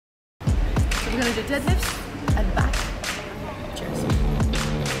we're gonna do deadlifts and back. Cheers.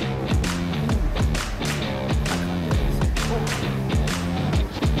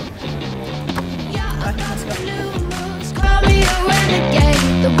 Right, let's go. Call me a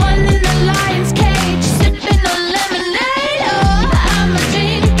renegade, the one in the lion's cage, sipping on lemonade. Oh, I'm a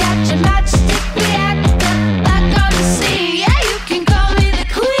dream catcher, matchstick reactor, back on the scene. Yeah, you can call me the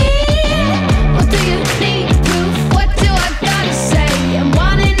queen. What do you need? Proof? What do I gotta say? I'm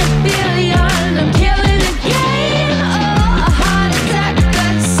one in a billion, I'm killing the game. Oh, a heart attack,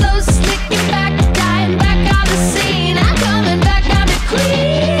 gun so slick and back, dying back on the scene. I'm coming back, I'm the queen.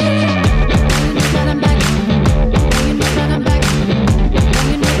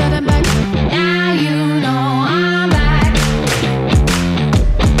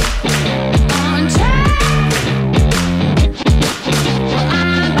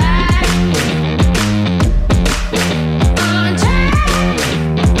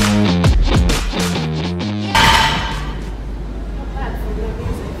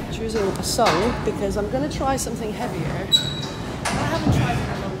 Choosing a song because I'm going to try something heavier. I haven't tried it in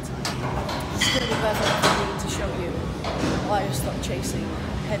a long time. It's going to be better for me to show you why I stopped chasing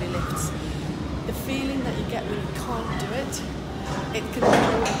heavy lifts. The feeling that you get when you can't do it, it can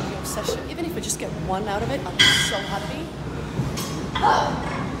ruin your session. Even if I just get one out of it, I'm so happy.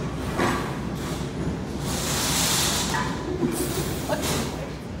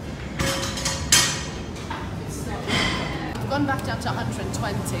 Gone back down to 120.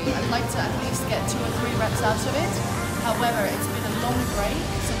 I'd like to at least get 2 or 3 reps out of it. However, it's been a long break,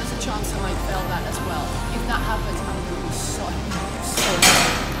 so there's a chance I might fail that as well. If that happens, I'm going to be so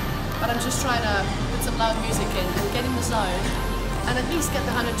but I'm just trying to put some loud music in and get in the zone and at least get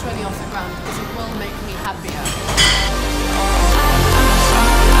the 120 off the ground because it will make me happier.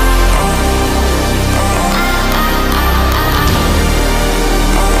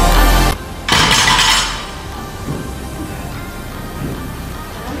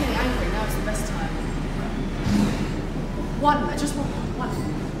 One, I just want one.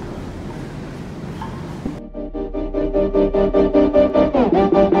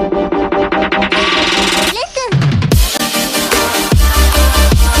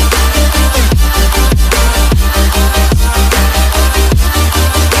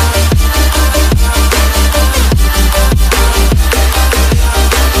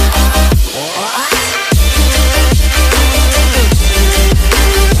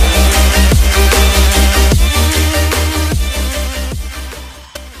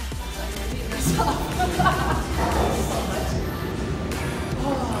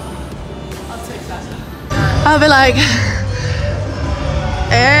 I'll be like,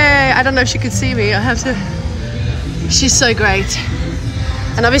 hey, I don't know if she could see me. I have to. She's so great.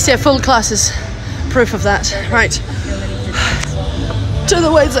 And obviously a full class is proof of that. Right. To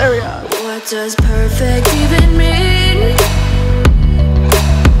the weights area. What does perfect even mean?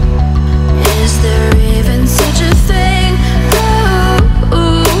 Is there even such a thing?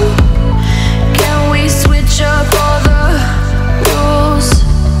 Ooh, can we switch up all the rules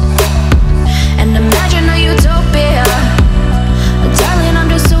and imagine a utopia? Darling, I'm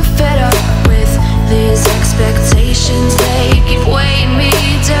just so fed up with these expectations. They keep weighing me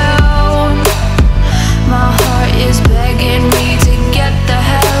down. My heart is begging me to get the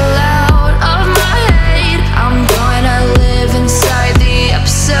hell out of my head. I'm gonna live inside the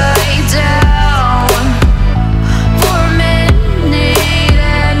upside down for a minute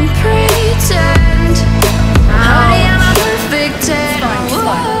and pretend. Honey, I'm a perfect 10.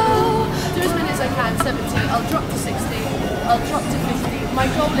 Do as many as I can, 70. I'll drop to 60. I'll drop to 50. My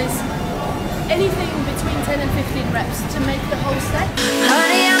goal is anything between 10 and 15 reps to make the whole set.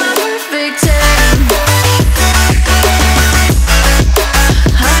 Honey, I'm a perfect 10.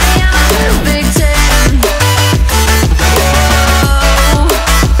 Honey, I'm a perfect 10. Whoa.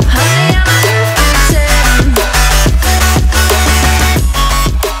 Honey, I'm a perfect 10.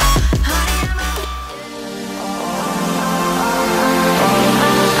 Honey, I'm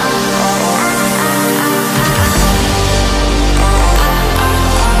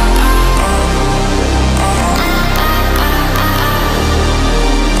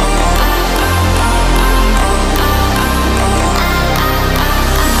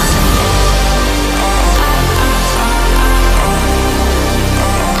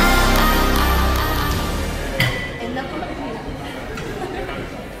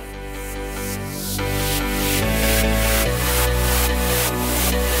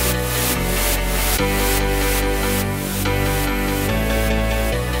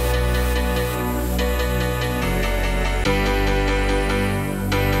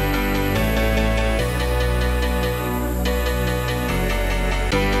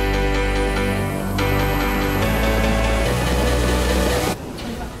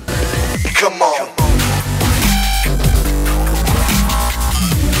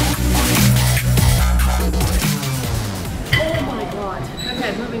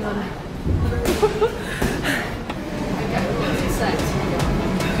done. Okay, easy set.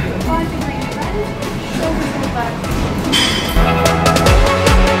 5-degree bend, shoulders go back.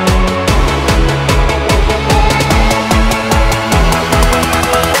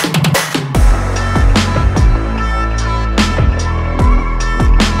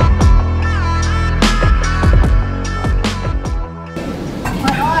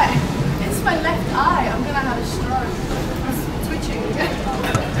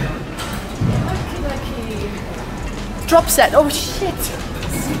 Drop set. Oh shit!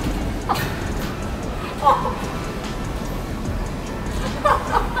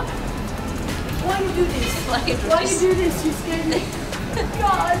 Why you do this? Why you do this? You scared me.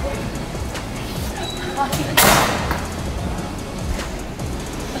 God.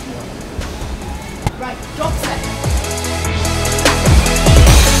 Right, drop set.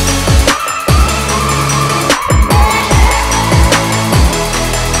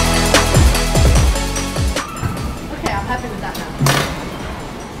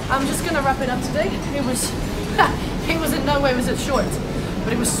 I'm just gonna wrap it up today. It was in no way was it short,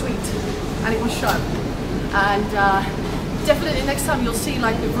 but it was sweet and it was sharp. And definitely next time you'll see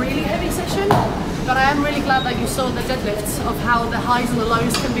like the really heavy section. But I am really glad that you saw the deadlifts of how the highs and the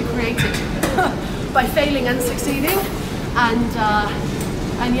lows can be created by failing and succeeding.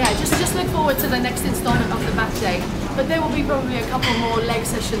 And yeah, just look forward to the next installment of the back day. But there will be probably a couple more leg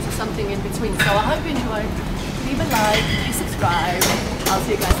sessions or something in between. So I hope you enjoyed. Leave a like, please subscribe. I'll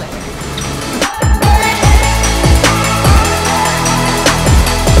see you guys later.